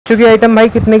बच्चों की आइटम भाई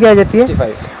कितने की आ जाती है?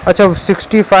 65। अच्छा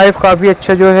 65, काफ़ी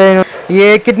अच्छा जो है।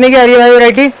 ये कितने की आ रही है भाई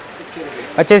वैरायटी?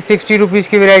 अच्छा 60 रुपीज़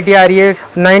की वैरायटी आ रही है,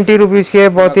 90 रुपीज़ की है,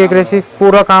 बहुत ही एग्रेसिव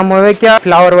पूरा काम हुआ है। क्या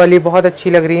फ्लावर वाली बहुत अच्छी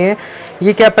लग रही है।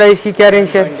 ये क्या प्राइस की, क्या रेंज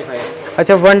का?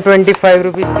 अच्छा 125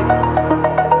 रुपीज़ की।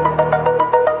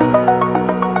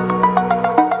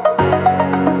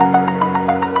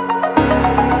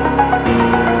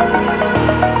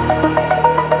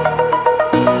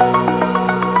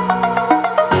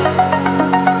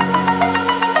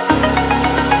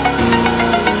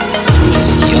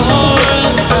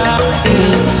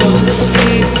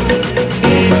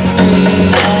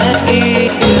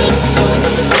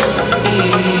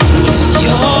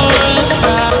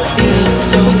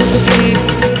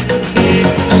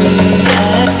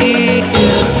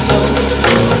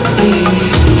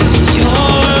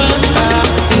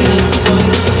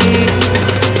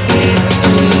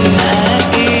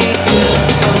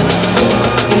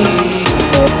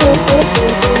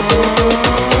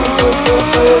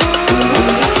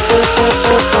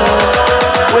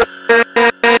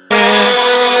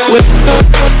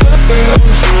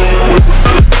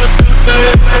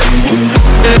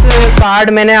 कार्ड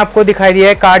मैंने आपको दिखाई दिया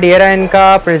है, कार्ड ये रहा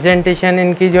इनका प्रेजेंटेशन,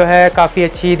 इनकी जो है काफ़ी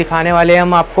अच्छी दिखाने वाले हैं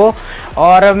हम आपको।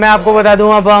 और मैं आपको बता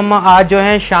दूं, अब हम आज जो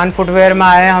है शान फुटवेयर में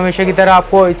आए हैं। हमेशा की तरह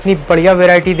आपको इतनी बढ़िया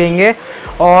वैरायटी देंगे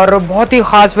और बहुत ही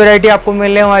ख़ास वैरायटी आपको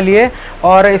मिलने वाली है।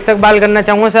 और इस्तकबाल करना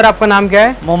चाहूँगा। सर आपका नाम क्या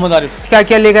है? मोहम्मद आरिफ। क्या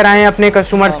क्या लेकर आए हैं अपने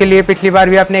कस्टमर्स के लिए? पिछली बार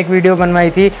भी आपने एक वीडियो बनवाई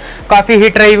थी, काफ़ी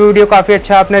हिट रही वीडियो, काफ़ी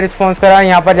अच्छा आपने रिस्पॉन्स करा,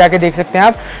 यहाँ पर जाके देख सकते हैं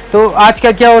आप। तो आज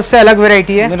क्या क्या उससे अलग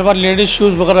वैरायटी है? मेरे पास लेडीज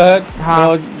शूज़ वगैरह है।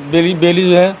 हाँ, बेली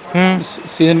जो है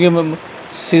सीजन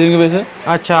की वजह से।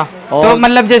 अच्छा, तो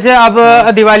मतलब जैसे अब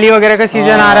दिवाली वगैरह का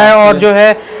सीजन आ रहा है और जो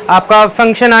है आपका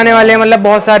फंक्शन आने वाले हैं, मतलब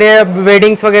बहुत सारे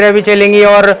वेडिंग्स वगैरह भी चलेंगी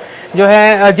और जो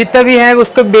है जितना भी है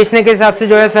उसको बेचने के हिसाब से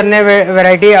जो है सर ने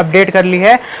वैरायटी अपडेट कर ली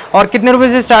है। और कितने रुपए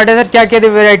से स्टार्ट है सर? क्या क्या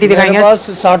वैरायटी दिखाएंगे? मेरे पास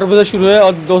 60 रुपये से शुरू है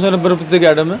और 290 रुपये के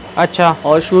आइटम है। अच्छा,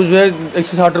 और शूज़ जो है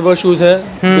 160 रुपये शूज़ है,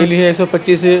 बेली है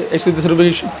 125 से 110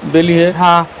 रुपये बेली है।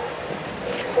 हाँ,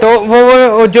 तो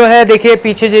वो जो है देखिए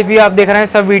पीछे जो भी आप देख रहे हैं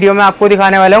सब वीडियो में आपको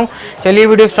दिखाने वाला हूँ। चलिए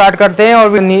वीडियो स्टार्ट करते हैं।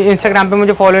 और इंस्टाग्राम पे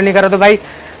मुझे फॉलो नहीं करा तो भाई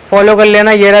फॉलो कर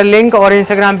लेना, ये रहा लिंक। और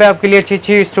इंस्टाग्राम पे आपके लिए अच्छी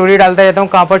अच्छी स्टोरी डालता रहता हूँ,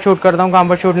 कहाँ पर शूट करता हूँ, कहाँ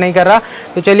पर शूट नहीं कर रहा।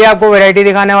 तो चलिए आपको वैरायटी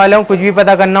दिखाने वाला हूँ। कुछ भी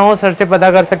पता करना हो सर से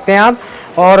पता कर सकते हैं आप,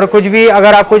 और कुछ भी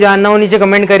अगर आपको जानना हो नीचे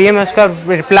कमेंट करिए, मैं उसका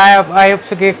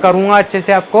रिप्लाई करूँगा अच्छे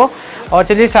से आपको। और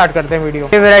चलिए स्टार्ट करते हैं वीडियो।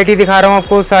 ये वैरायटी दिखा रहा हूँ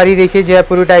आपको सारी, देखिए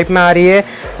जयपुरी टाइप में आ रही है।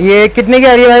 ये कितने की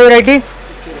आ रही है भाई वैरायटी?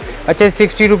 अच्छा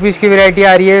 60 रुपीज़ की वैरायटी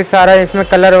आ रही है। सारा इसमें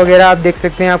कलर वगैरह आप देख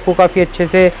सकते हैं, आपको काफ़ी अच्छे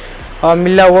से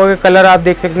मिला हुआ है। कलर आप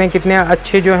देख सकते हैं कितने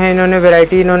अच्छे जो हैं, इन्होंने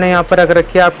वैरायटी इन्होंने यहाँ पर रख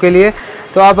रखी है आपके लिए।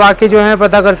 तो आप आके जो है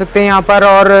पता कर सकते हैं यहाँ पर,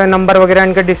 और नंबर वगैरह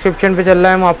इनका डिस्क्रिप्शन पे चल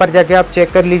रहा है, वहाँ पर जाके आप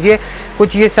चेक कर लीजिए।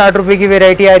 कुछ ये 60 रुपये की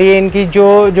वैरायटी आ रही है इनकी।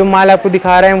 जो माल आपको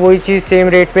दिखा रहे हैं वही चीज़ सेम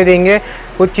रेट पे देंगे।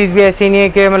 कुछ चीज़ भी ऐसी नहीं है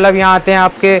कि मतलब यहाँ आते हैं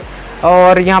आपके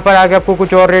और यहाँ पर आके आपको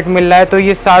कुछ और रेट मिल रहा है। तो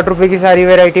ये 60 रुपये की सारी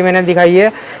वैरायटी मैंने दिखाई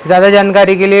है। ज़्यादा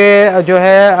जानकारी के लिए जो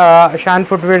है शान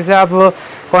फुटवेयर से आप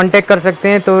कांटेक्ट कर सकते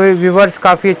हैं। तो व्यूवर्स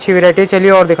काफ़ी अच्छी वैरायटी है।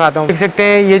 चलिए और दिखाता हूँ। देख सकते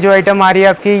हैं ये जो आइटम आ रही है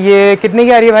आपकी, ये कितने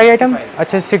की आ रही है भाई आइटम?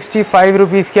 अच्छा 65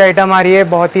 रुपीज़ की आइटम आ रही है,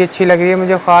 बहुत ही अच्छी लग रही है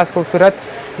मुझे, ख़ास खूबसूरत।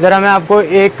 ज़रा मैं आपको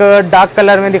एक डार्क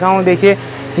कलर में दिखाऊँ, देखिए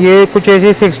ये कुछ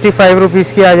ऐसी 65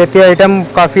 रुपीज़ की आ जाती है आइटम।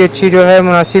 काफ़ी अच्छी जो है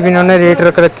मुनासिब इन्होंने रेट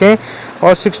रख रखे हैं।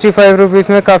 और 65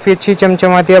 रुपीज़ में काफ़ी अच्छी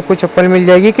चमचमाती आपको चप्पल मिल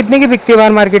जाएगी। कितने की बिकती है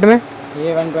बाहर मार्केट में?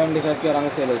 ये 125 की आराम से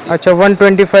सेल होती है। अच्छा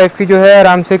 125 की जो है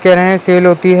आराम से कह रहे हैं सेल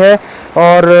होती है।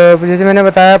 और जैसे मैंने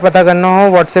बताया, पता करना हो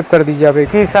व्हाट्सएप कर दीजिए आप।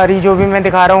 कि सारी जो भी मैं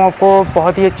दिखा रहा हूँ आपको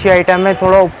बहुत ही अच्छी आइटम है,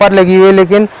 थोड़ा ऊपर लगी हुई है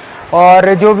लेकिन।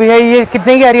 और जो भी है ये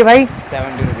कितने की आ रही है भाई?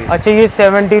 70 रुपीज़। अच्छा ये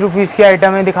 70 रुपीज़ की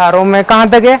आइटम है, दिखा रहा हूँ मैं। कहाँ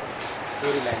तक है?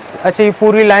 अच्छा ये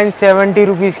पूरी लाइन 70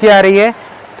 रुपीज़ की आ रही है।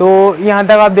 तो यहाँ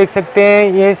तक आप देख सकते हैं,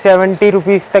 ये 70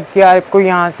 रुपीज़ तक की आपको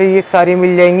यहाँ से ये सारी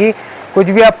मिल जाएंगी। कुछ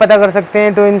भी आप पता कर सकते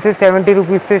हैं, तो इनसे 70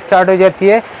 रुपीज़ से स्टार्ट हो जाती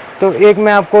है। तो एक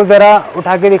मैं आपको ज़रा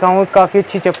उठा के दिखाऊँ, काफ़ी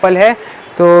अच्छी चप्पल है।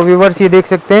 तो व्यूवर्स ये देख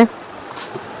सकते हैं,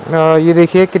 ये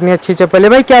देखिए कितनी अच्छी चप्पल है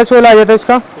भाई। क्या सोल आ जाता है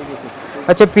इसका?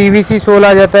 अच्छा PVC सोल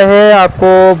आ जाता है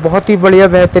आपको। बहुत ही बढ़िया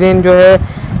बेहतरीन जो है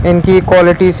इनकी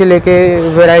क्वालिटी से लेके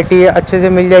वैरायटी अच्छे से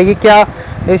मिल जाएगी। क्या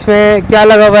इसमें क्या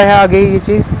लगा हुआ है आगे ये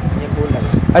चीज़?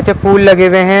 अच्छा फूल लगे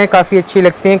हुए हैं, काफ़ी अच्छी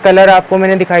लगती हैं। कलर आपको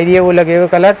मैंने दिखाई दिए वो लगे हुए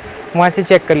कलर, वहाँ से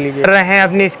चेक कर लीजिए। कर रहे हैं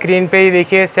अपनी स्क्रीन पे ही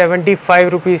देखिए 75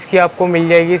 रुपीज़ की आपको मिल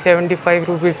जाएगी। 75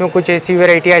 रुपीज़ में कुछ ऐसी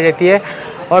वैरायटी आ जाती है।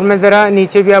 और मैं ज़रा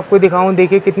नीचे भी आपको दिखाऊं,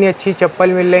 देखिए कितनी अच्छी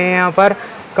चप्पल मिल रही है यहाँ पर,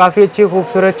 काफ़ी अच्छी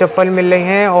खूबसूरत चप्पल मिल रही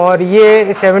हैं। और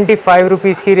ये 75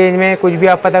 रुपीज़ की रेंज में कुछ भी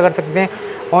आप पता कर सकते हैं।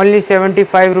 ओनली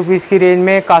 75 रुपीज़ की रेंज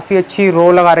में। काफ़ी अच्छी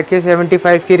रो लगा रखी है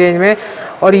 75 की रेंज में।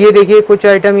 और ये देखिए कुछ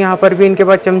आइटम यहाँ पर भी इनके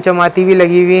पास चमचमाती भी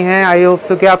लगी हुई हैं। आई होप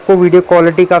सो कि आपको वीडियो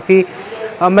क्वालिटी काफ़ी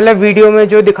मतलब वीडियो में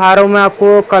जो दिखा रहा हूँ मैं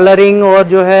आपको कलरिंग और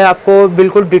जो है आपको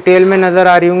बिल्कुल डिटेल में नज़र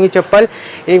आ रही होंगी चप्पल।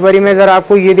 एक बारी मैं ज़रा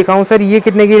आपको ये दिखाऊँ। सर ये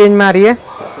कितने की रेंज में आ रही है?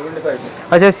 75।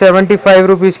 अच्छा 75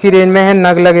 रुपीज़ की रेंज में है।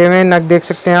 नग लगे हुए हैं, नग देख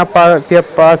सकते हैं आप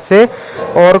पास से।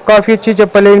 और काफ़ी अच्छी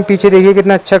चप्पल है। पीछे देखिए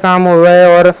कितना अच्छा काम हो रहा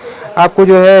है और आपको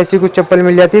जो है ऐसी कुछ चप्पल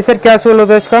मिल जाती है। सर क्या सोल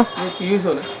होता है इसका?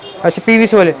 अच्छा पीवी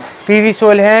सोल है, पीवी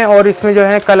सोल है। और इसमें जो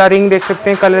है कलरिंग देख सकते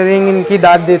हैं, कलरिंग इनकी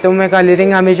दाद देता हूँ मैं,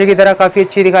 कलरिंग हमेशा की तरह काफ़ी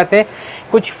अच्छी दिखाते हैं।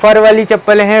 कुछ फ़र वाली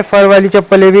चप्पलें हैं, फ़र वाली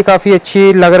चप्पलें भी काफ़ी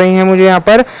अच्छी लग रही हैं मुझे यहाँ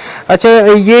पर। अच्छा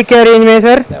ये क्या रेंज में है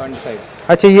सर? 75।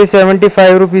 अच्छा ये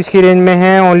 75 रुपीज़ की रेंज में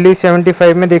है। ओनली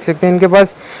 75 में देख सकते हैं इनके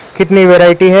पास कितनी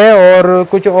वैरायटी है। और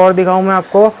कुछ और दिखाऊं मैं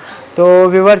आपको तो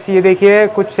व्यूअर्स ये देखिए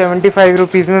कुछ 75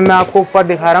 रुपीज़ में मैं आपको ऊपर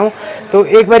दिखा रहा हूं। तो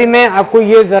एक बारी मैं आपको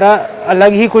ये ज़रा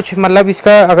अलग ही कुछ मतलब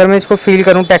इसका अगर मैं इसको फील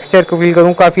करूं, टेक्सचर को फील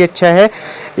करूं, काफ़ी अच्छा है।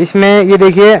 इसमें ये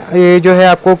देखिए ये जो है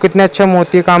आपको कितना अच्छा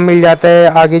मोती काम मिल जाता है,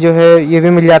 आगे जो है ये भी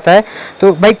मिल जाता है।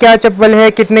 तो भाई क्या चप्पल है,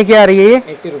 कितने की आ रही है ये?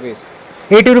 80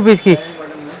 रुपीज़। 80 रुपीज़ की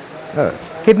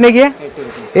कितने की है?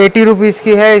 80 रुपीज़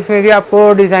की है। इसमें भी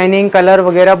आपको डिज़ाइनिंग कलर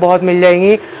वगैरह बहुत मिल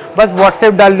जाएंगी। बस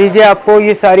व्हाट्सएप डाल दीजिए, आपको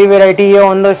ये सारी वैरायटी ये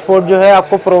ऑन द स्पॉट जो है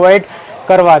आपको प्रोवाइड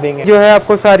करवा देंगे। जो है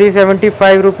आपको सारी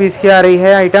 75 रुपीज़ की आ रही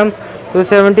है आइटम। तो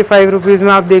 75 रुपीज़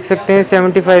में आप देख सकते हैं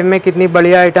 75 में कितनी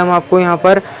बढ़िया आइटम आपको यहाँ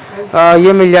पर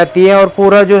ये मिल जाती है। और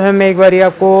पूरा जो है मैं एक बार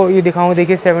आपको ये दिखाऊँ,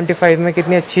 देखिए 75 में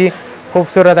कितनी अच्छी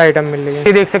खूबसूरत आइटम मिल रही है।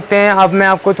 ये देख सकते हैं। अब मैं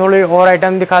आपको थोड़ी और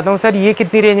आइटम दिखाता हूँ। सर ये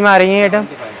कितनी रेंज में आ रही है आइटम?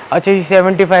 अच्छा ये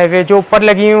 75 है। जो ऊपर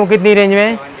लगी हुई वो कितनी रेंज में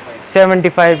है?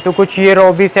 75। तो कुछ ये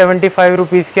रो भी 75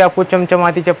 रुपीज़ की आपको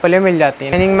चमचमाती चप्पलें मिल जाती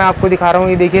हैं। डिजाइनिंग मैं आपको दिखा रहा हूँ,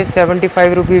 ये देखिए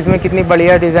 75 रुपीज़ में कितनी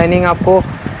बढ़िया डिज़ाइनिंग आपको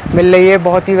मिल रही है,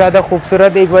 बहुत ही ज़्यादा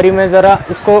खूबसूरत। एक बारी मैं ज़रा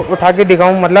इसको उठा के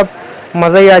दिखाऊँ, मतलब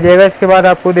मज़ा ही आ जाएगा इसके बाद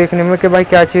आपको देखने में कि भाई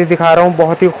क्या चीज़ दिखा रहा हूँ।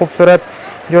 बहुत ही खूबसूरत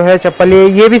जो है चप्पल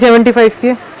ये भी 75 की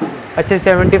है। अच्छा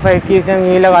 75 की इसे हम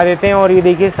ये लगा देते हैं। और ये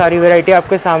देखिए सारी वैरायटी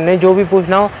आपके सामने, जो भी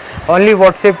पूछना हो ओनली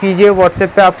व्हाट्सएप कीजिए। व्हाट्सएप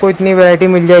पे आपको इतनी वैरायटी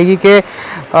मिल जाएगी कि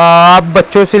आप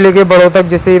बच्चों से लेके बड़ों तक,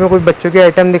 जैसे मैं कोई बच्चों की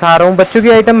आइटम दिखा रहा हूँ। बच्चों की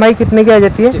आइटम भाई कितने की आ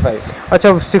जाती है? 65।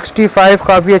 अच्छा 65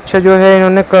 काफ़ी अच्छा जो है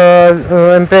इन्होंने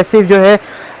इम्प्रेसिव जो है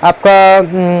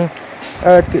आपका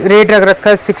रेट रख रखा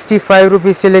है 65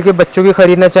 रुपीज़ से लेके बच्चों की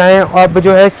ख़रीदना चाहें। अब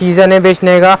जो है सीज़न है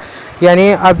बेचने का,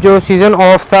 यानी अब जो सीज़न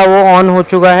ऑफ था वो ऑन हो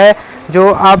चुका है। जो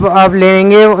अब आप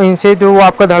लेंगे इनसे तो वो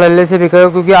आपका धड़ल्ले से बिकेगा,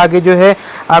 क्योंकि आगे जो है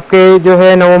आपके जो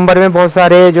है नवंबर में बहुत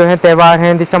सारे जो है त्यौहार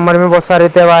हैं, दिसंबर में बहुत सारे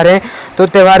त्यौहार हैं। तो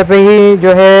त्यौहार पे ही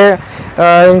जो है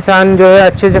इंसान जो है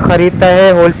अच्छे से ख़रीदता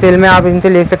है। होलसेल में आप इनसे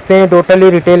ले सकते हैं, टोटली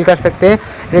रिटेल कर सकते हैं।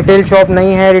 रिटेल शॉप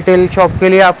नहीं है, रिटेल शॉप के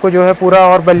लिए आपको जो है पूरा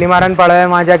और बल्लीमारन पड़ा है,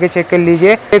 वहाँ जाके चेक कर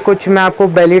लीजिए। कुछ मैं आपको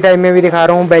बेली टाइप में भी दिखा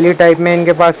रहा हूँ। बेली टाइप में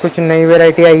इनके पास कुछ नई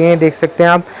वैरायटी आई है, देख सकते हैं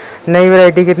आप। नई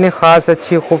वैरायटी कितनी ख़ास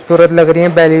अच्छी खूबसूरत लग रही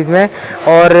है बेलीज़ में।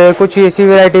 और कुछ ऐसी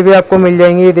वैरायटी भी आपको मिल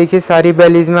जाएंगी। ये देखिए सारी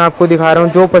बेलीज़ में आपको दिखा रहा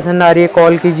हूँ, जो पसंद आ रही है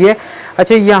कॉल कीजिए।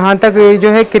 अच्छा यहाँ तक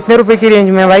जो है कितने रुपए की रेंज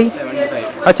में है भाई?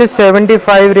 75। अच्छा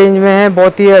 75 रेंज में है।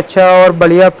 बहुत ही अच्छा और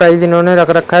बढ़िया प्राइस इन्होंने रख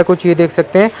रखा है। कुछ ये देख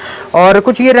सकते हैं। और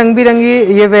कुछ ये रंग बिरंगी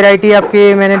ये वैरायटी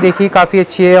आपके मैंने देखी, काफ़ी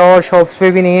अच्छी है और शॉप्स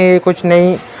पे भी नहीं है। ये कुछ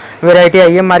नई वैरायटी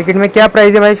आई है मार्केट में। क्या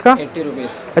प्राइस है भाई इसका? 80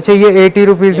 रुपीज़। अच्छा ये 80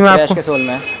 रुपीज़ में आपको के सोल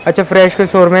में। अच्छा फ्रेश के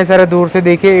शोर में ज़रा दूर से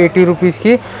देखिए 80 रुपीज़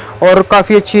की। और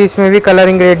काफ़ी अच्छी इसमें भी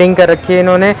कलरिंग ग्रेडिंग कर रखी है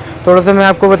इन्होंने। थोड़ा सा मैं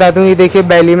आपको बता दूं, ये देखिए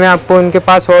बैली में आपको इनके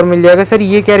पास और मिल जाएगा। सर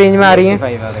ये क्या रेंज में आ रही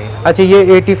है? अच्छा ये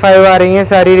 85 आ रही हैं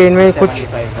सारी रेंज में कुछ।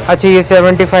 अच्छा ये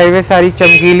 75 है सारी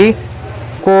चमकीली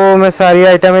को मैं सारी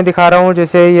आइटमें दिखा रहा हूँ।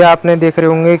 जैसे ये आपने देख रहे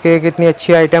होंगे कि कितनी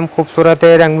अच्छी आइटम खूबसूरत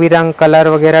है, रंग बिरंग कलर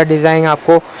वगैरह डिज़ाइन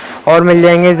आपको और मिल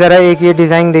जाएंगे। ज़रा एक ये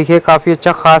डिज़ाइन देखिए, काफ़ी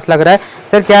अच्छा ख़ास लग रहा है।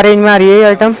 सर क्या रेंज में आ रही है ये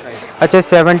आइटम? अच्छा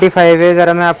 75 है।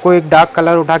 ज़रा मैं आपको एक डार्क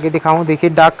कलर उठा के दिखाऊँ, देखिए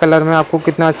डार्क कलर में आपको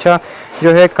कितना अच्छा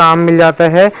जो है काम मिल जाता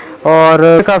है।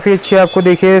 और काफ़ी अच्छी आपको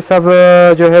देखिए सब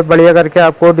जो है बढ़िया करके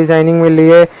आपको डिज़ाइनिंग मिल रही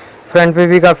है। फ्रंट पे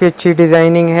भी काफ़ी अच्छी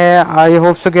डिज़ाइनिंग है। आई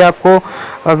होप सो कि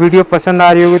आपको वीडियो पसंद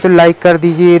आ रही होगी तो लाइक कर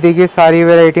दीजिए। ये देखिए सारी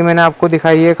वैरायटी मैंने आपको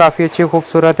दिखाई है, काफ़ी अच्छी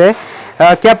खूबसूरत है।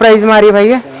 क्या प्राइस में आ रही है भाई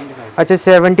ये? अच्छा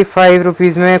 75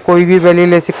 रुपीज़ में कोई भी बैली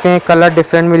ले सकते हैं, कलर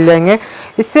डिफरेंट मिल जाएंगे।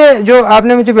 इससे जो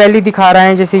आपने मुझे बैली दिखा रहा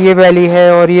है, जैसे ये बैली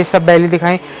है और ये सब बैली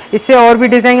दिखाएं, इससे और भी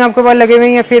डिज़ाइन आपके पास लगे हुए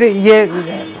हैं या फिर ये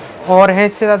और हैं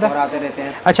इससे ज़्यादा? आते रहते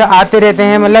हैं। अच्छा आते रहते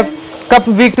हैं, मतलब कब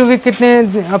वीक टू वीक कितने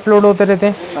अपलोड होते रहते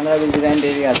हैं? 15-20 डिज़ाइन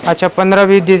डेली आते हैं। अच्छा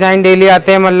 15-20 डिज़ाइन डेली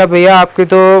आते हैं। मतलब भैया आपकी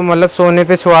तो मतलब सोने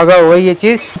पे सुहागा हो गई ये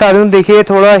चीज़। बता दूँ देखिए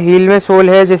थोड़ा हील में सोल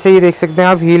है, जैसे ये देख सकते हैं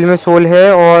आप हील में सोल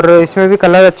है और इसमें भी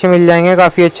कलर अच्छे मिल जाएंगे,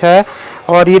 काफ़ी अच्छा है।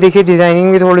 और ये देखिए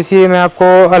डिज़ाइनिंग भी थोड़ी सी मैं आपको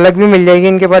अलग भी मिल जाएगी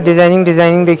इनके पास।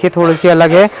 डिज़ाइनिंग देखिए थोड़ी सी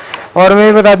अलग है। और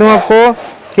मैं बता दूं आपको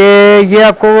कि ये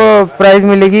आपको प्राइस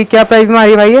मिलेगी, क्या प्राइस में आ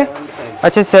रही है भाई ये?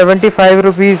 अच्छा 75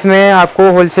 रुपीज़ में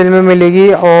आपको होलसेल में मिलेगी।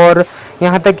 और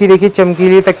यहाँ तक कि देखिए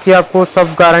चमकीली तक की आपको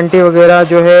सब गारंटी वगैरह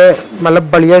जो है मतलब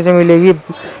बढ़िया से मिलेगी।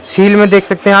 हील में देख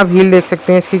सकते हैं आप, हील देख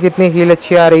सकते हैं इसकी कितनी हील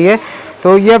अच्छी आ रही है।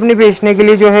 तो ये अपनी बेचने के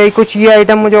लिए जो है कुछ ये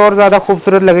आइटम मुझे और ज़्यादा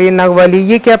खूबसूरत लग रही है नग वाली।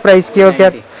 ये क्या प्राइस की है और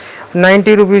क्या?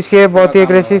 90 रुपीज़ की है। बहुत ही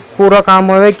एग्रेसिव पूरा काम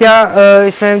हुआ है। क्या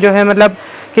इसमें जो है मतलब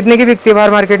कितने की बिकती है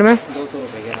बाहर मार्केट में? 200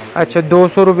 रुपये की। अच्छा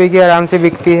 200 रुपये की आराम से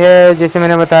बिकती है। जैसे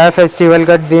मैंने बताया फेस्टिवल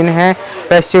का दिन है,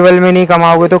 फेस्टिवल में नहीं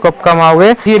कमाओगे तो कब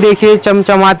कमाओगे। ये देखिए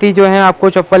चमचमाती जो है आपको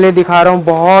चप्पलें दिखा रहा हूँ,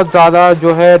 बहुत ज़्यादा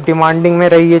जो है डिमांडिंग में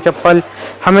रही है चप्पल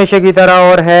हमेशा की तरह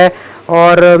और है।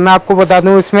 और मैं आपको बता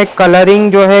दूं इसमें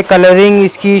कलरिंग जो है, कलरिंग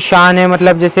इसकी शान है।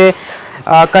 मतलब जैसे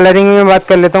कलरिंग में बात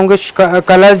कर लेता हूँ कि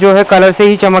कलर जो है कलर से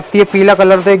ही चमकती है। पीला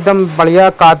कलर तो एकदम बढ़िया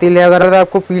कातिल है। अगर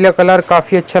आपको पीला कलर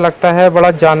काफ़ी अच्छा लगता है,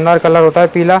 बड़ा जानदार कलर होता है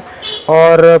पीला,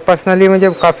 और पर्सनली मुझे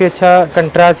काफ़ी अच्छा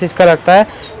कंट्रास्ट इसका लगता है।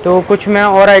 तो कुछ मैं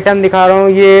और आइटम दिखा रहा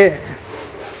हूँ। ये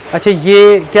अच्छा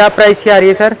ये क्या प्राइस की आ रही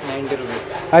है सर? 90 रुपये।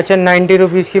 अच्छा 90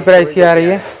 रुपीज़ की प्राइस की आ रही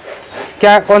है।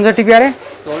 क्या कौन सा TPR है?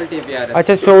 सोल TPR है।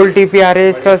 अच्छा सोल TPR है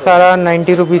इसका सारा।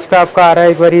 90 रुपीज़ का आपका आ रहा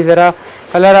है। एक बार ज़रा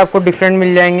कलर आपको डिफरेंट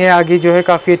मिल जाएंगे। आगे जो है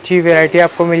काफ़ी अच्छी वैरायटी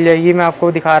आपको मिल जाएगी, मैं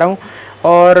आपको दिखा रहा हूँ।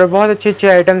 और बहुत अच्छे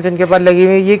आइटम्स इनके पास लगी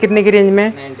हुई। ये कितने की रेंज में?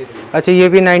 90 रुपये। अच्छा ये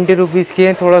भी 90 रुपीज़ की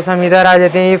है। थोड़ा सा हम इधर आ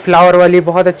जाते हैं। ये फ्लावर वाली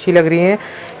बहुत अच्छी लग रही है।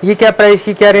 ये क्या प्राइस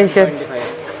की, क्या रेंज का?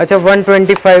 अच्छा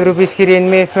 125 रुपीज़ की रेंज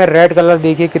में। इसमें रेड कलर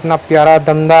देखिए कितना प्यारा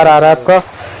दमदार आ रहा है आपका।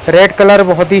 रेड कलर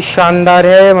बहुत ही शानदार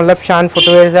है। मतलब शान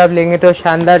फुटवेयर से आप लेंगे तो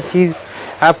शानदार चीज़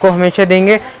आपको हमेशा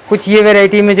देंगे। कुछ ये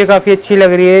वैरायटी मुझे काफ़ी अच्छी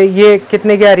लग रही है। ये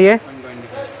कितने की आ रही है?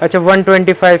 अच्छा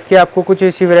 125 की आपको कुछ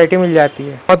ऐसी वैरायटी मिल जाती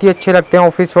है। बहुत ही अच्छे लगते हैं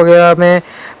ऑफिस वगैरह में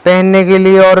पहनने के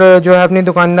लिए, और जो है अपनी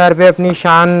दुकानदार पे अपनी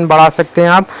शान बढ़ा सकते हैं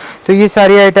आप। तो ये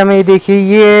सारी आइटम है। ये देखिए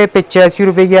ये 85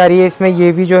 रुपये की आ रही है। इसमें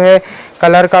ये भी जो है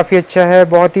कलर काफ़ी अच्छा है,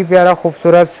 बहुत ही प्यारा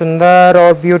खूबसूरत सुंदर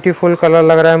और ब्यूटीफुल कलर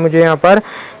लग रहा है मुझे यहाँ पर।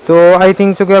 तो आई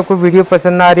थिंक सो कि आपको वीडियो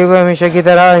पसंद आ रही होगी। हमेशा की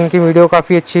तरह इनकी वीडियो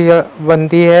काफ़ी अच्छी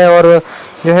बनती है और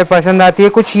जो है पसंद आती है।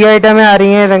 कुछ ये आइटमें आ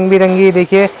रही हैं रंग बिरंगी।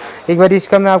 देखिए एक बार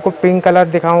इसका मैं आपको पिंक कलर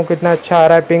दिखाऊं, कितना अच्छा आ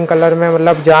रहा है पिंक कलर में,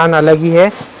 मतलब जान अलग ही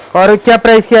है। और क्या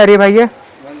प्राइस की आ रही है भाई ये?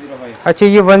 105। अच्छा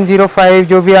ये 105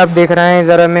 जो भी आप देख रहे हैं।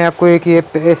 ज़रा मैं आपको एक ये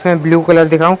इसमें ब्लू कलर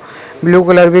दिखाऊं। ब्लू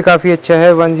कलर भी काफ़ी अच्छा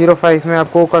है। 105 में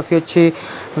आपको काफ़ी अच्छी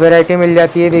वैरायटी मिल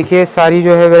जाती है। देखिए सारी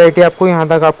जो है वैरायटी आपको यहाँ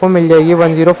तक आपको मिल जाएगी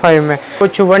 105 में।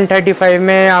 कुछ 135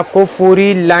 में आपको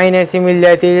पूरी लाइन ऐसी मिल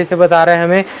जाती है जैसे बता रहे हैं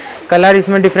हमें। कलर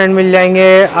इसमें डिफरेंट मिल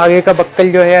जाएंगे। आगे का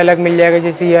बक्कल जो है अलग मिल जाएगा,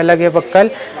 जैसे ये अलग है बक्कल।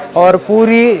 और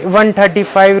पूरी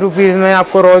 135 रुपीज़ में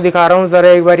आपको रोज़ दिखा रहा हूँ। ज़रा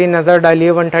एक बारी नज़र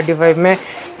डालिए 135 में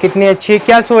कितनी अच्छी है।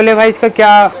 क्या सोल है भाई इसका,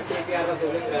 क्या?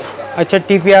 अच्छा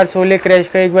TPR सोल है क्रैश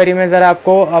का। एक बारी मैं ज़रा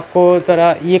आपको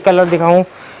ज़रा ये कलर दिखाऊँ।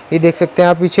 ये देख सकते हैं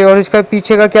आप पीछे। और इसका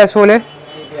पीछे का क्या सोल है?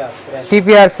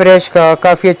 TPR फ्रेश का।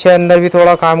 काफ़ी अच्छा, अंदर भी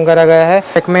थोड़ा काम करा गया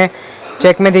है।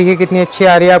 चेक में देखिए कितनी अच्छी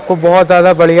आ रही है। आपको बहुत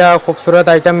ज़्यादा बढ़िया खूबसूरत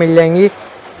आइटम मिल जाएंगी।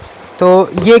 तो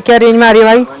ये क्या रेंज में आ रही है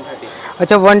भाई? 130।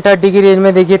 अच्छा 130 की रेंज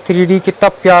में देखिए 3D कितना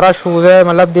प्यारा शूज़ है,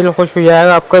 मतलब दिल खुश हो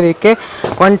जाएगा आपका देख के।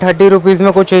 130 रुपीज़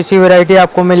में कुछ ऐसी वैरायटी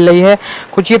आपको मिल रही है।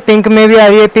 कुछ ये पिंक में भी आ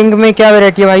रही है। पिंक में क्या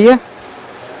वैरायटी है भाई ये?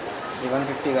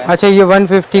 150 का। अच्छा ये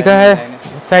 150 का है।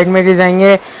 साइड में डिज़ाइन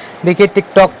है। देखिए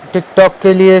टिकटॉक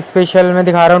के लिए स्पेशल मैं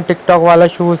दिखा रहा हूँ। टिकटॉक वाला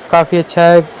शूज़ काफ़ी अच्छा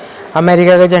है।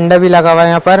 अमेरिका का झंडा भी लगा हुआ है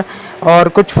यहाँ पर। और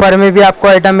कुछ फर में भी आपको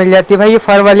आइटम मिल जाती है। भाई ये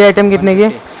फ़र वाली आइटम कितने की?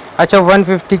 अच्छा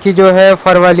 150 की जो है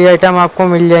फ़र वाली आइटम आपको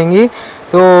मिल जाएंगी।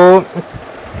 तो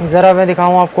ज़रा मैं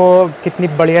दिखाऊँ आपको कितनी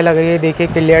बढ़िया लग रही है। देखिए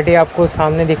क्लियरिटी आपको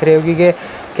सामने दिख रही होगी कि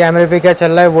कैमरे पे क्या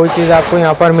चल रहा है, वही चीज़ आपको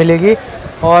यहाँ पर मिलेगी।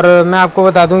 और मैं आपको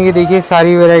बता दूँ ये देखिए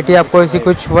सारी वैरायटी आपको ऐसी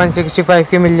कुछ 165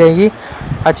 की मिल जाएगी।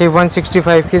 अच्छा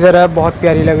 165 की ज़रा बहुत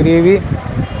प्यारी लग रही है भी।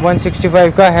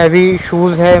 165 का हैवी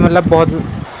शूज़ है, मतलब बहुत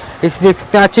इसे देख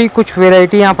सकते हैं। अच्छा कुछ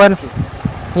वैरायटी यहाँ पर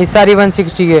ये सारी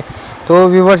 160 के। तो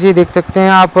व्यूवर्स ये देख सकते हैं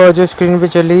आप जो स्क्रीन पे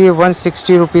चल रही है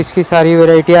 160 रुपीज़ की सारी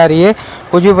वैरायटी आ रही है।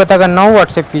 कुछ भी पता करना हो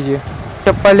व्हाट्सएप कीजिए।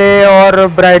 चप्पल है। और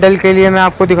ब्राइडल के लिए मैं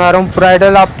आपको दिखा रहा हूँ।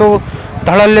 ब्राइडल आप तो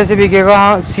धड़ल्ले से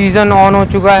बिकेगा। सीज़न ऑन हो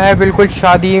चुका है बिल्कुल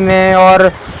शादी में,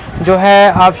 और जो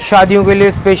है आप शादियों के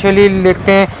लिए स्पेशली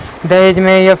देखते हैं दहेज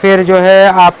में या फिर जो है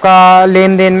आपका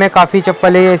लेन देन में काफ़ी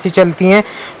चप्पलें ऐसी चलती हैं,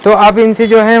 तो आप इनसे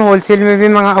जो है होलसेल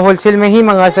में ही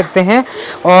मंगा सकते हैं।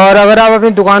 और अगर आप अपनी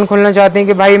दुकान खोलना चाहते हैं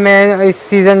कि भाई मैं इस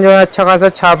सीज़न जो है अच्छा खासा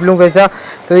छाप लूँ पैसा,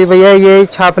 तो ये भैया यही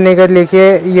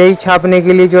छापने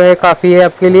के लिए जो है काफ़ी है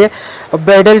आपके लिए।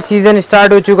 ब्राइडल सीज़न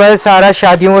स्टार्ट हो चुका है, सारा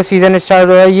शादियों का सीज़न स्टार्ट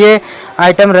हो रहा है। ये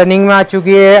आइटम रनिंग में आ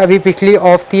चुकी है, अभी पिछली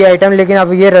ऑफ थी आइटम, लेकिन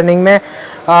अब ये रनिंग में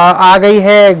आ गई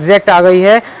है, एग्जैक्ट आ गई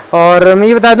है। और मैं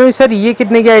ये बता दूं सर, ये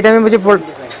कितने की आइटम है मुझे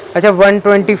अच्छा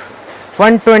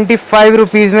 125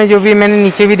 रुपीज़ में, जो भी मैंने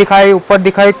नीचे भी दिखाए ऊपर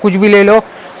दिखाए कुछ भी ले लो,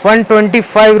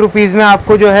 125 रुपीज़ में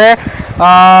आपको जो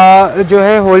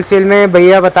है होलसेल में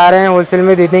भैया बता रहे हैं, होलसेल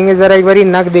में दे देंगे। ज़रा एक बारी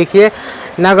नग देखिए,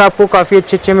 नग आपको काफ़ी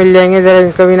अच्छे मिल जाएंगे। ज़रा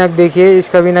इनका भी नग देखिए,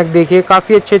 इसका भी नग देखिए,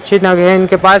 काफ़ी अच्छे नग हैं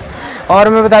इनके पास। और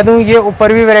मैं बता दूं ये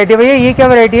ऊपर भी वैरायटी है भैया, ये क्या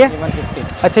वैरायटी है?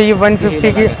 अच्छा ये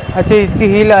 150 की, अच्छा इसकी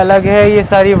हील अलग है, ये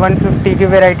सारी 150 की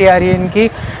वैरायटी आ रही है इनकी।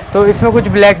 तो इसमें कुछ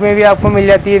ब्लैक में भी आपको मिल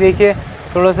जाती है, देखिए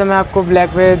थोड़ा सा मैं आपको ब्लैक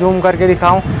पे जूम करके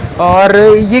दिखाऊं। और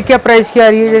ये क्या प्राइस की आ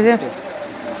रही है जैसे?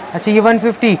 अच्छा ये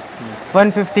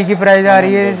 150 की प्राइस आ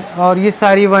रही है, और ये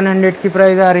सारी 100 की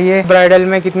प्राइस आ रही है। ब्राइडल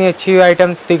में कितनी अच्छी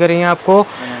आइटम्स दिख रही हैं आपको,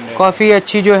 काफ़ी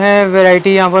अच्छी जो है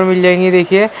वैरायटी यहाँ पर मिल जाएंगी।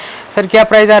 देखिए सर क्या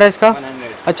प्राइस आ रहा है इसका?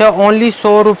 अच्छा ओनली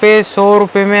 100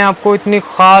 रुपये में आपको इतनी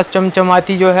ख़ास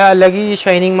चमचमाती जो है अलग ही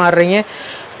शाइनिंग मार रही हैं।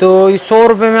 तो 100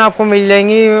 रुपये में आपको मिल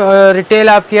जाएंगी। रिटेल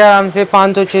आपकी आराम से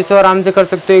 500-600 आराम से कर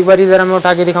सकते हो। एक बार ज़रा मैं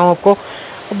उठा के दिखाऊँ आपको,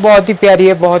 बहुत ही प्यारी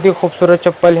है, बहुत ही खूबसूरत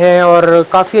चप्पल है, और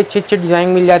काफ़ी अच्छे डिज़ाइन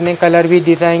मिल जाते हैं, कलर भी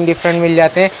डिज़ाइन डिफरेंट मिल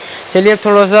जाते हैं। चलिए अब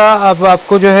थोड़ा सा अब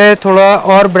आपको जो है थोड़ा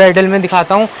और ब्राइडल में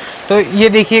दिखाता हूँ। तो ये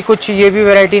देखिए कुछ ये भी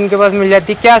वैरायटी इनके पास मिल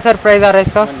जाती है। क्या सर प्राइस आ रहा है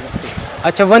इसका?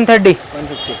 अच्छा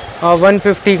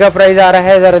 150 का प्राइस आ रहा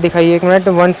है। ज़रा दिखाइए एक मिनट,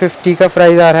 150 का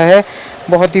प्राइस आ रहा है।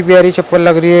 बहुत ही प्यारी चप्पल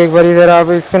लग रही है। एक बार ज़रा आप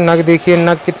इसके नग देखिए,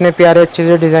 नग कितने प्यारे अच्छे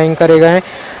से डिज़ाइन करे गए हैं।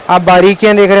 आप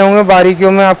बारीकियां देख रहे होंगे,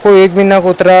 बारीकियों में आपको एक भी नग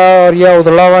उतरा और या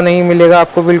उधड़ा हुआ नहीं मिलेगा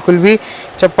आपको, बिल्कुल भी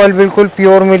चप्पल बिल्कुल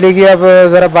प्योर मिलेगी। अब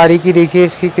ज़रा बारीकी देखिए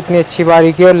इसकी कितनी अच्छी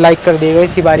बारीकी है, और लाइक कर देगा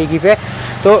इसी बारीकी पे।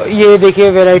 तो ये देखिए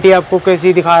वैरायटी आपको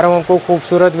कैसी दिखा रहा हूँ, आपको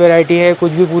खूबसूरत वैरायटी है,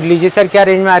 कुछ भी पूछ लीजिए। सर क्या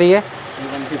रेंज में आ रही है?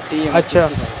 150।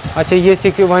 अच्छा ये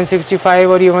 165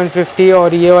 और ये 150,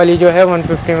 और ये वाली जो है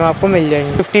 150 में आपको मिल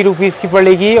जाएंगी, 50 रुपीज़ की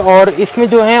पड़ेगी। और इसमें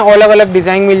जो है अलग अलग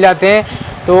डिज़ाइन मिल जाते हैं।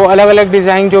 तो अलग अलग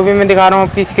डिज़ाइन जो भी मैं दिखा रहा हूँ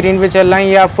आपकी स्क्रीन पे चल रहा है,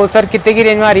 ये आपको सर कितने की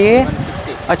रेंज में आ रही है?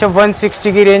 160। अच्छा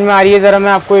 160 की रेंज में आ रही है। ज़रा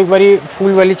मैं आपको एक बारी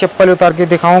फूल वाली चप्पल उतार के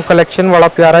दिखाऊँ, कलेक्शन बड़ा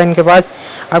प्यारा है इनके पास,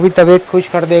 अभी तबीयत खुश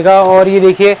कर देगा। और ये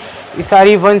देखिए ये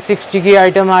सारी 160 की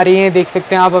आइटम आ रही हैं, देख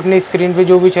सकते हैं आप अपनी स्क्रीन पे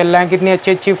जो भी चल रहा है, कितनी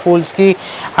अच्छी फूल्स की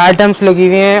आइटम्स लगी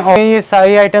हुई हैं। और ये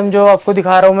सारी आइटम जो आपको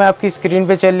दिखा रहा हूँ मैं आपकी स्क्रीन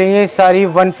पे चल रही है, सारी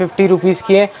 150 रुपीज़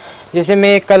की है। जैसे मैं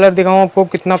एक कलर दिखाऊँ आपको,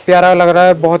 कितना प्यारा लग रहा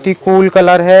है, बहुत ही कूल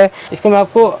कलर है। इसको मैं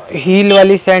आपको हील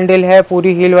वाली सैंडल है,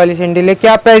 पूरी हील वाली सैंडल है।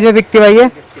 क्या प्राइस में बिकती भाई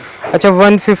है? अच्छा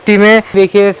 150 में।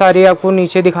 देखिए सारी आपको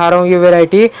नीचे दिखा रहा हूँ ये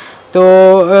वेराइटी।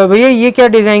 तो भैया ये क्या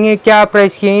डिज़ाइन है, क्या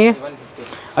प्राइस की है ये?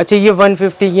 अच्छा ये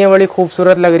 150 की है, बड़ी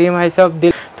खूबसूरत लग रही है भाई साहब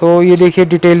दिल। तो ये देखिए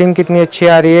डिटेलिंग कितनी अच्छी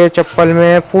आ रही है चप्पल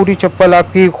में, पूरी चप्पल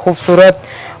आपकी खूबसूरत।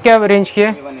 क्या रेंज की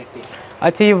है?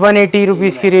 अच्छा ये 180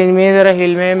 रुपीज़ की रेंज में। ज़रा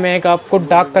हिल में मैं एक आपको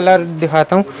डार्क कलर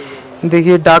दिखाता हूँ,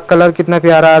 देखिए डार्क कलर कितना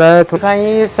प्यारा आ रहा है। तो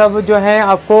ये सब जो है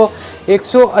आपको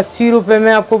 180 रुपये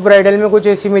में आपको ब्राइडल में कुछ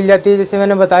ऐसी मिल जाती है। जैसे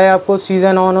मैंने बताया आपको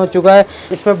सीज़न ऑन हो चुका है,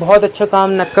 इसमें बहुत अच्छा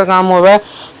काम नक का काम हो रहा है।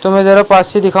 तो मैं ज़रा पास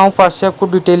से दिखाऊं, पास से आपको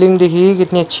डिटेलिंग देखिए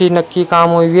कितनी अच्छी नक की काम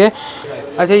हुई हुई है।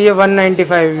 अच्छा ये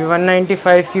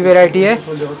 195 की वैरायटी है।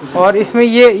 और इसमें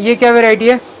ये क्या वैरायटी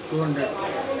है?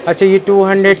 200। अच्छा ये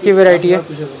 200 की वैरायटी है।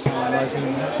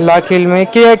 लाख हिल में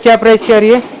क्या प्राइस की आ रही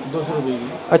है? 200 रुपये की।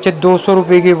 अच्छा 200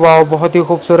 रुपये की। वाह बहुत ही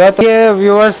खूबसूरत। ये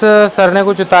व्यूअर्स सर ने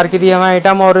कुछ उतार के दिया हमें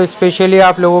आइटम, और स्पेशली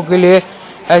आप लोगों के लिए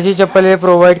ऐसी चप्पलें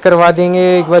प्रोवाइड करवा देंगे।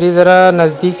 एक बार ज़रा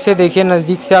नज़दीक से देखिए,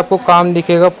 नज़दीक से आपको काम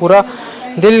दिखेगा पूरा।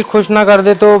 दिल खुश ना कर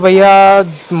दे तो भैया,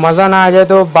 मज़ा ना आ जाए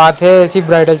तो बात है ऐसी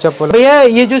ब्राइडल चप्पल। भैया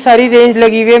ये जो सारी रेंज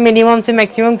लगी हुई है, मिनिमम से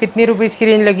मैक्सिमम कितनी रुपीज़ की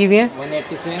रेंज लगी हुई है?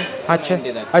 180 से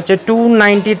अच्छा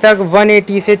 290 तक,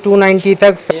 180 से 290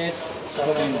 तक।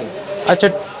 अच्छा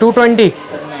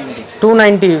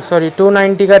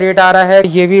 290 का रेट आ रहा है।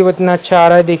 ये भी उतना अच्छा आ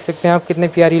रहा है, देख सकते हैं आप कितने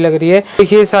प्यारी लग रही है।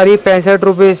 देखिए सारी 65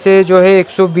 रुपये से जो है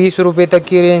 120 रुपये तक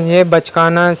की रेंज है।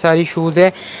 बचकाना सारी शूज़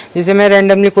है, जैसे मैं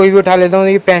रैंडमली कोई भी उठा लेता हूँ,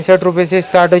 ये 65 रुपये से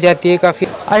स्टार्ट हो जाती है। काफ़ी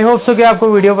आई होप सो कि आपको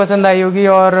वीडियो पसंद आई होगी,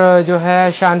 और जो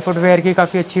है शान फुटवेयर की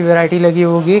काफ़ी अच्छी वैरायटी लगी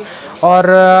होगी। और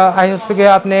आई होप सो कि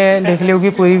आपने देख ली होगी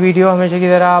पूरी वीडियो। हमेशा की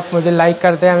तरह आप मुझे लाइक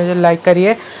करते हैं, हमेशा लाइक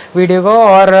करिए वीडियो को।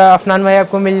 और अफनान भाई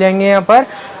आपको मिल जाएंगे यहाँ पर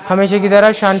हमेशा की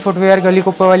तरह शान फुटवेयर, गली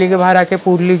कुप्पेवाली के बाहर आके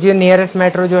पूछ लीजिए। नियरेस्ट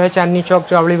मेट्रो जो है चांदनी चौक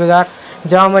चावड़ी बाज़ार,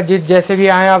 जामा मस्जिद जैसे भी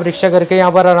आए आप रिक्शा करके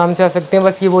यहाँ पर आराम से आ सकते हैं।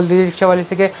 बस ये बोल दीजिए रिक्शा वाले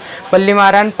से कि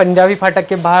बल्लीमारान पंजाबी फाटक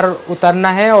के बाहर उतरना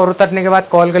है और उतरने के बाद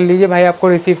कॉल कर लीजिए, भाई आपको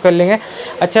रिसीव कर लेंगे।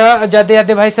 अच्छा जाते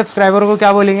जाते भाई सब्सक्राइबर को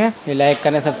क्या बोलेंगे? लाइक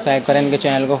करें, सब्सक्राइब करें इनके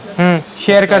चैनल को,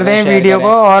 शेयर कर दें वीडियो को।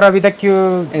 और अभी तक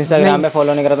इंस्टाग्राम पे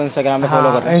फॉलो नहीं करा तो इंस्टाग्राम पे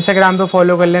फॉलो कर, इंस्टाग्राम पे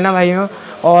फॉलो कर लेना भाइयों।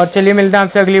 और चलिए मिलते हैं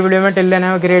आपसे अगली वीडियो में। Till then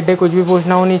have a great day. कुछ भी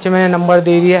पूछना हो नीचे मैंने नंबर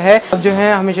दे दिया है, अब जो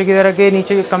है हमेशा की तरह के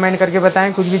नीचे कमेंट करके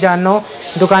बताएं, कुछ भी जानना हो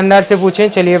दुकानदार से पूछें।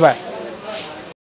 चलिए बाय।